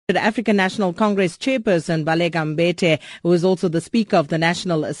African National Congress chairperson Baleka Mbete, who is also the Speaker of the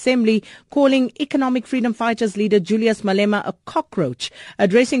National Assembly, calling economic freedom fighters leader Julius Malema a cockroach.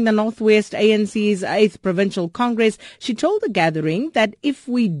 Addressing the North West ANC's 8th Provincial Congress, she told the gathering that if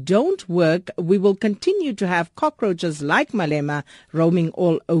we don't work, we will continue to have cockroaches like Malema roaming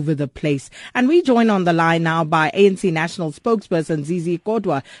all over the place. And we join on the line now by ANC National Spokesperson Zizi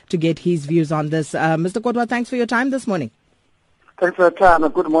Kodwa to get his views on this. Mr. Kodwa, thanks for your time this morning. Thanks for your time,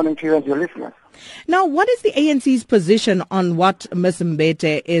 and good morning to you and your listeners. Now, what is the ANC's position on what Ms.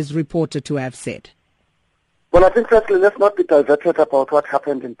 Mbete is reported to have said? Well, I think firstly, let's not be diverted about what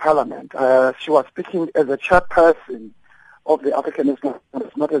happened in Parliament. She was speaking as a chairperson of the African National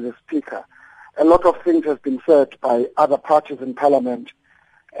Congress, not as a speaker. A lot of things have been said by other parties in Parliament,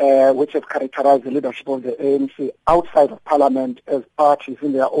 which have characterized the leadership of the ANC outside of Parliament as parties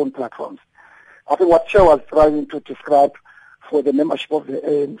in their own platforms. I think what she was trying to describe for the membership of the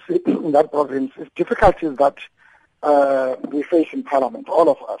ANC in that province is difficulties that we face in Parliament, all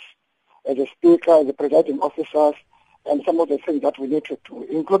of us, as a speaker, as a presiding officers, and some of the things that we need to do,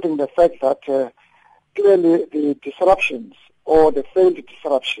 including the fact that clearly the disruptions or the failed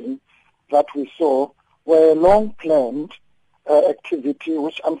disruption that we saw were long-planned activity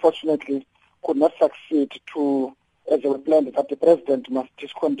which unfortunately could not succeed to, as they were planned, that the President must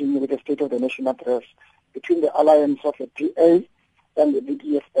discontinue with the State of the Nation address between the alliance of the PA and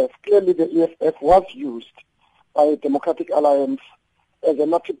the EFF. Clearly the EFF was used by a Democratic Alliance as a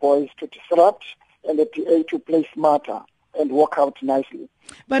naughty boys to disrupt and the PA to play smarter and work out nicely.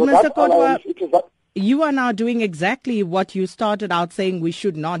 But so Mr. Kodwa, you are now doing exactly what you started out saying we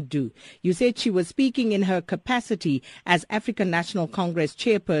should not do. You said she was speaking in her capacity as African National Congress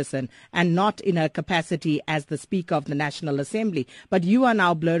chairperson and not in her capacity as the Speaker of the National Assembly. But you are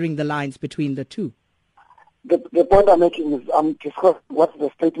now blurring the lines between the two. The point I'm making is I'm discussing what's the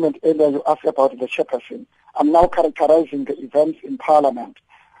statement earlier you asked about the chairperson. I'm now characterizing the events in Parliament,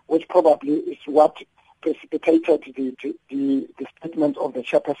 which probably is what precipitated the statement of the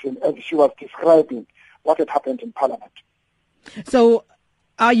chairperson as she was describing what had happened in Parliament. So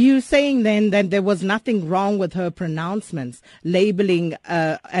are you saying then that there was nothing wrong with her pronouncements labeling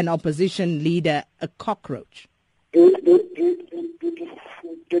an opposition leader a cockroach?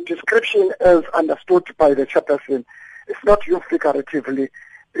 The description as understood by the chairperson is not used figuratively.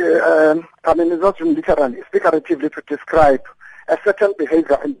 It's not literally, it's figuratively to describe a certain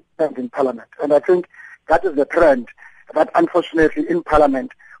behavior in Parliament. And I think that is the trend that unfortunately in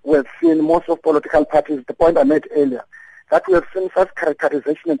Parliament we have seen most of political parties, the point I made earlier, that we have seen such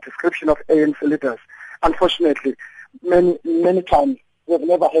characterization and description of ANC leaders. Unfortunately, many times we have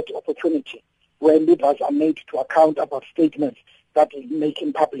never had the opportunity where leaders are made to account about statements that is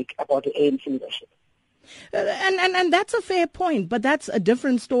making public about the ANC leadership. And that's a fair point, but that's a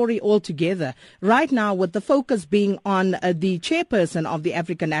different story altogether. Right now, with the focus being on the chairperson of the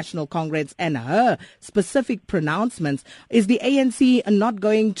African National Congress and her specific pronouncements, is the ANC not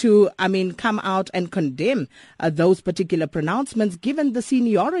going to, come out and condemn those particular pronouncements given the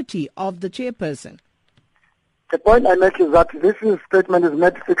seniority of the chairperson? The point I make is that this statement is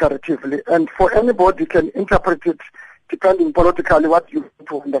made figuratively, and for anybody can interpret it depending politically what you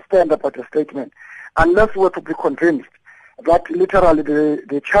to understand about the statement, unless we were to be convinced that literally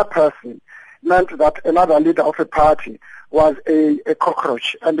the chairperson meant that another leader of a party was a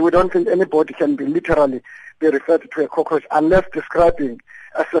cockroach. And we don't think anybody can be literally be referred to a cockroach unless describing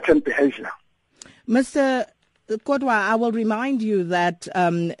a certain behavior. Mr. Kodwa, I will remind you that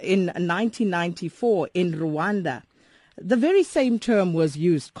in 1994 in Rwanda, the very same term was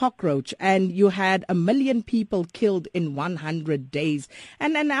used, cockroach, and you had 1 million people killed in 100 days.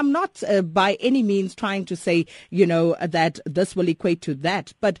 And I'm not by any means trying to say, that this will equate to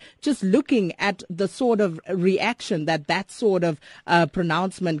that, but just looking at the sort of reaction that sort of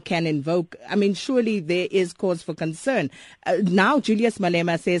pronouncement can invoke, surely there is cause for concern. Now Julius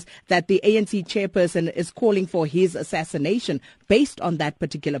Malema says that the ANC chairperson is calling for his assassination based on that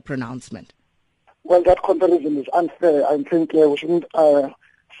particular pronouncement. Well, that comparison is unfair. I think we shouldn't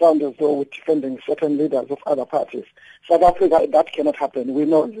sound as though we're defending certain leaders of other parties. South Africa, that cannot happen. We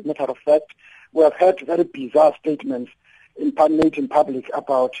know, as a matter of fact, we have heard very bizarre statements made in public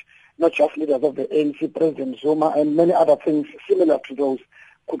about not just leaders of the ANC, President Zuma, and many other things similar to those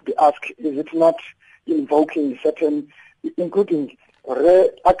could be asked. Is it not invoking certain, including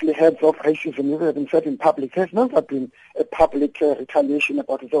ugly heads of racism that have been said in public? There's never been a public retaliation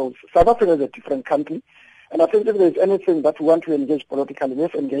about those. South Africa is a different country, and I think if there's anything that we want to engage politically,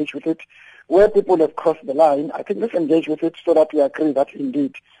 let's engage with it. Where people have crossed the line, I think let's engage with it so that we agree that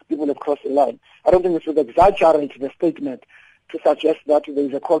indeed people have crossed the line. I don't think we should exaggerate the statement to suggest that there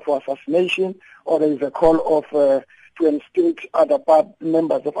is a call for assassination or there is a call of to instate other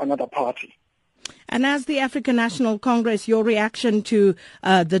members of another party. And as the African National Congress, your reaction to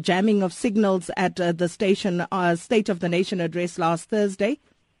the jamming of signals at the State of the Nation address last Thursday?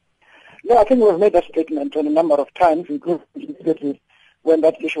 No, I think we've made that statement a number of times, including immediately when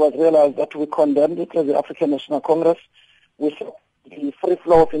that issue was realized, that we condemned it as the African National Congress with the free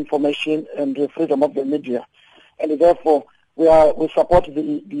flow of information and the freedom of the media. And therefore, we support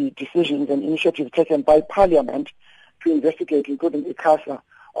the decisions and initiatives taken by Parliament to investigate, including ICASA,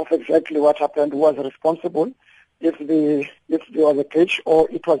 of exactly what happened, who was responsible, if there was a glitch or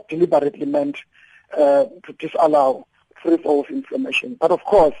it was deliberately meant to disallow free flow of information. But of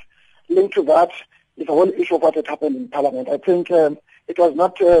course, linked to that is the whole issue of what had happened in Parliament. I think it was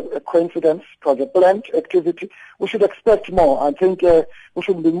not a coincidence, it was a planned activity. We should expect more. I think we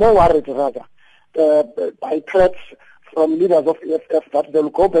should be more worried rather by threats from leaders of EFF that they will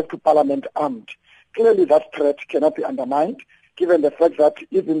go back to Parliament armed. Clearly that threat cannot be undermined, given the fact that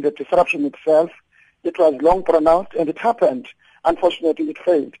even the disruption itself, it was long pronounced and it happened. Unfortunately, it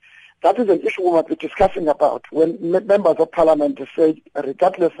failed. That is an issue we must be discussing about. When members of Parliament say,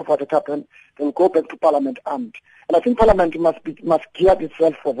 regardless of what had happened, they will go back to Parliament armed. And I think Parliament must gear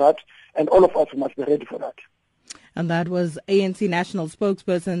itself for that, and all of us must be ready for that. And that was ANC National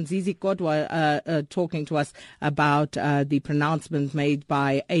Spokesperson Zizi Kodwa talking to us about the pronouncement made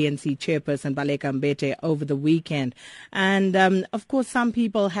by ANC chairperson Baleka Mbete over the weekend. And of course, some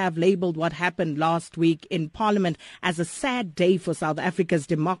people have labelled what happened last week in Parliament as a sad day for South Africa's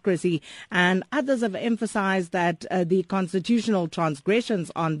democracy. And others have emphasised that the constitutional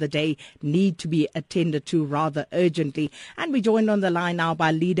transgressions on the day need to be attended to rather urgently. And we're joined on the line now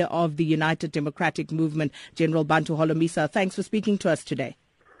by leader of the United Democratic Movement, General Bantu Holomisa. Thanks for speaking to us today.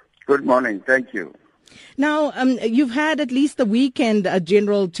 Good morning. Thank you. Now, you've had at least the weekend,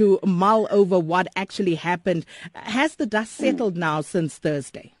 General, to mull over what actually happened. Has the dust settled now since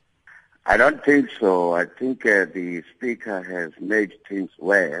Thursday? I don't think so. I think the Speaker has made things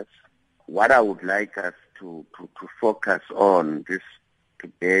worse. What I would like us to focus on this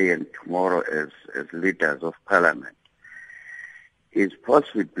today and tomorrow as leaders of Parliament is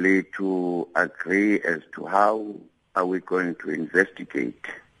possibly to agree as to how are we going to investigate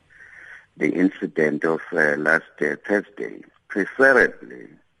the incident of last Thursday. Preferably,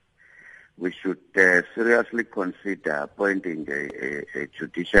 we should seriously consider appointing a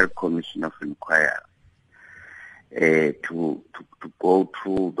judicial commission of inquiry to go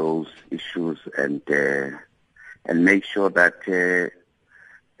through those issues and make sure that there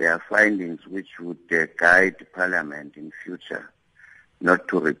are findings which would guide Parliament in future not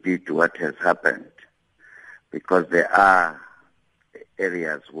to repeat what has happened, because there are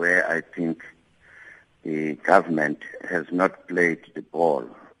areas where I think the government has not played the ball.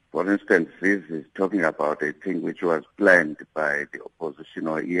 For instance, Zizi is talking about a thing which was planned by the opposition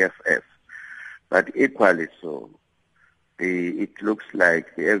or EFF, but equally so, it looks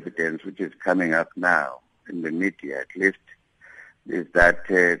like the evidence which is coming up now in the media, at least, is that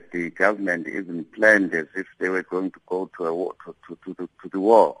the government even planned as if they were going to go to a war, to the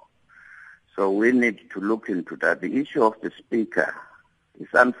war. So we need to look into that. The issue of the Speaker,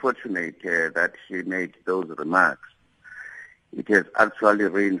 it's unfortunate that she made those remarks. It has actually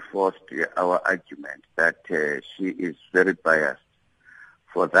reinforced our argument that she is very biased.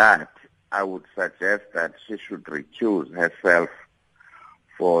 For that, I would suggest that she should recuse herself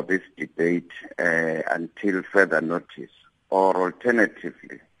for this debate until further notice. Or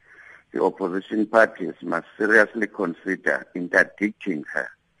alternatively, the opposition parties must seriously consider interdicting her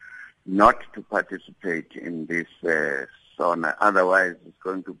not to participate in this Sona. Otherwise, it's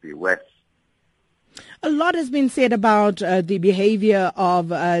going to be worse. A lot has been said about the behavior of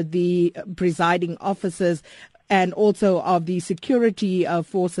the presiding officers and also of the security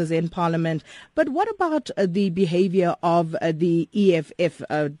forces in Parliament. But what about the behavior of the EFF,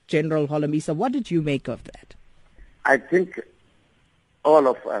 General Holomisa? What did you make of that? I think all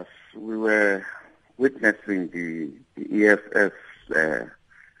of us, we were witnessing the EFF's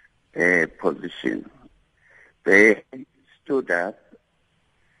position. They stood up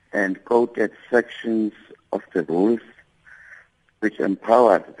and quoted sections of the rules which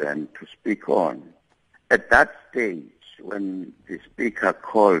empowered them to speak on. At that stage, when the Speaker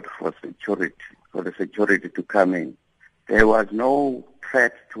called for the security to come in, there was no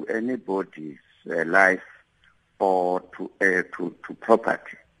threat to anybody's life or to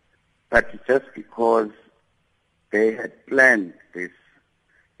property. But just because they had planned this,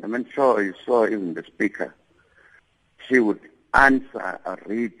 I'm sure you saw even the Speaker, she would answer or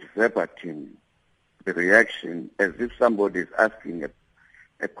read verbatim the reaction as if somebody is asking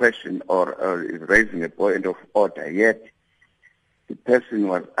a question or is raising a point of order, yet the person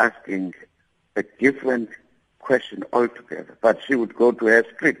was asking a different question altogether, but she would go to her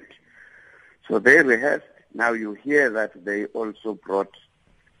script. So they rehearsed. Now you hear that they also brought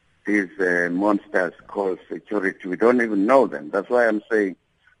these monsters called security. We don't even know them. That's why I'm saying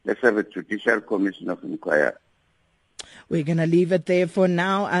let's have a judicial commission of inquiry. We're going to leave it there for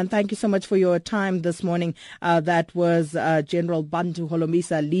now. And thank you so much for your time this morning. That was General Bantu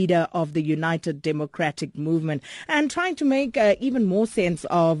Holomisa, leader of the United Democratic Movement, and trying to make even more sense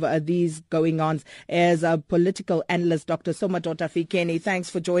of these going-ons as a political analyst, Dr. Somadoda Fikeni. Thanks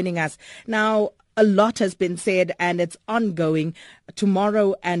for joining us. Now, a lot has been said and it's ongoing.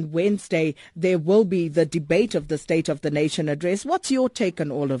 Tomorrow and Wednesday, there will be the debate of the State of the Nation address. What's your take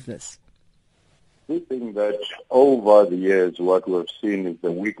on all of this? We think that over the years, what we've seen is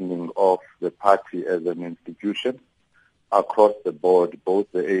the weakening of the party as an institution across the board, both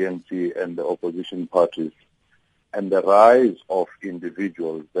the ANC and the opposition parties, and the rise of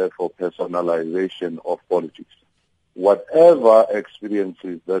individuals, therefore personalization of politics. Whatever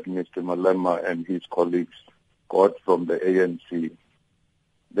experiences that Mr. Malema and his colleagues got from the ANC,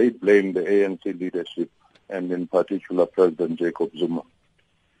 they blame the ANC leadership and in particular President Jacob Zuma.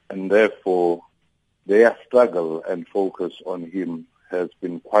 And therefore, their struggle and focus on him has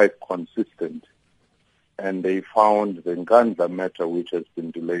been quite consistent, and they found the Nkandla matter, which has been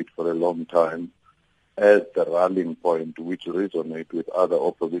delayed for a long time, as the rallying point which resonates with other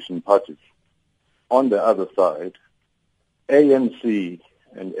opposition parties. On the other side, ANC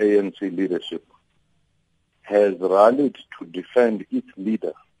and ANC leadership has rallied to defend its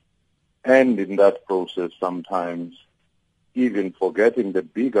leader, and in that process sometimes even forgetting the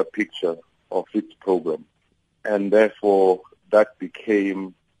bigger picture of its program. And therefore, that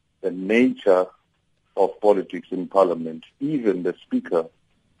became the nature of politics in Parliament. Even the Speaker,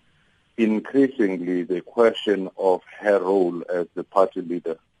 increasingly the question of her role as the party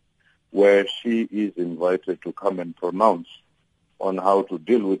leader, where she is invited to come and pronounce on how to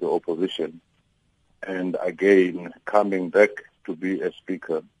deal with the opposition, and again coming back to be a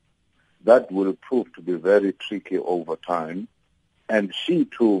Speaker, that will prove to be very tricky over time. And she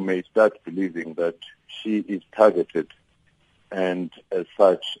too may start believing that she is targeted, and as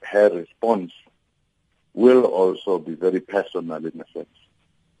such, her response will also be very personal in a sense.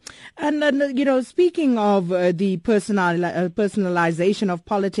 And, speaking of the personalization of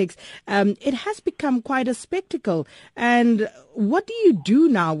politics, it has become quite a spectacle. And what do you do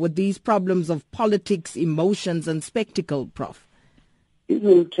now with these problems of politics, emotions, and spectacle, Prof? It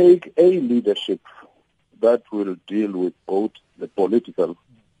will take a leadership that will deal with both the political,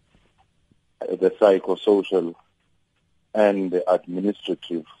 the psychosocial, and the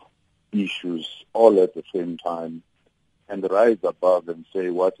administrative issues all at the same time, and rise above and say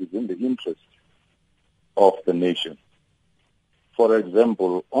what is in the interest of the nation. For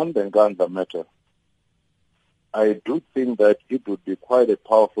example, on the Nkandla matter, I do think that it would be quite a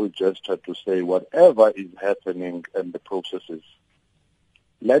powerful gesture to say whatever is happening in the processes,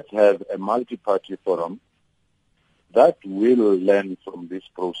 let's have a multi-party forum that will learn from this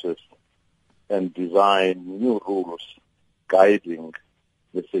process and design new rules guiding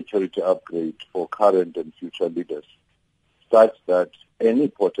the security upgrade for current and future leaders, such that any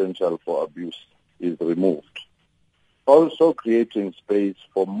potential for abuse is removed. Also creating space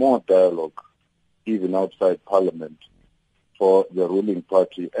for more dialogue, even outside Parliament, for the ruling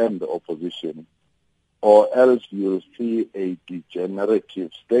party and the opposition, or else you'll see a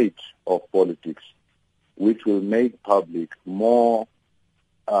degenerative state of politics which will make public more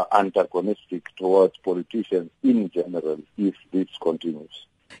antagonistic towards politicians in general if this continues.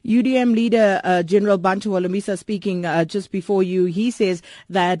 UDM leader General Bantu Holomisa speaking just before you, he says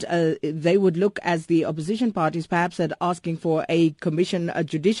that they would look as the opposition parties perhaps at asking for a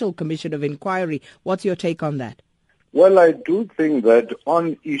judicial commission of inquiry. What's your take on that? Well, I do think that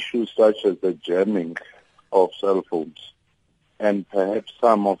on issues such as the jamming of cell phones and perhaps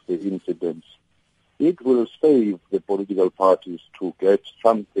some of the incidents, it will save the political parties to get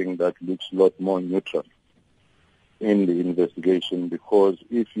something that looks a lot more neutral in the investigation, because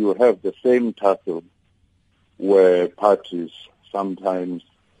if you have the same tussle where parties sometimes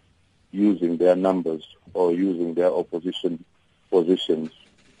using their numbers or using their opposition positions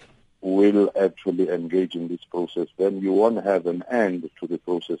will actually engage in this process, then you won't have an end to the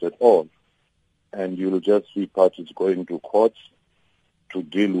process at all. And you'll just see parties going to courts to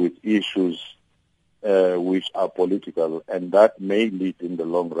deal with issues which are political, and that may lead in the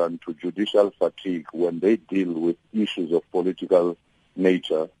long run to judicial fatigue when they deal with issues of political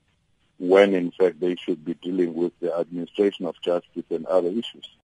nature, when in fact they should be dealing with the administration of justice and other issues.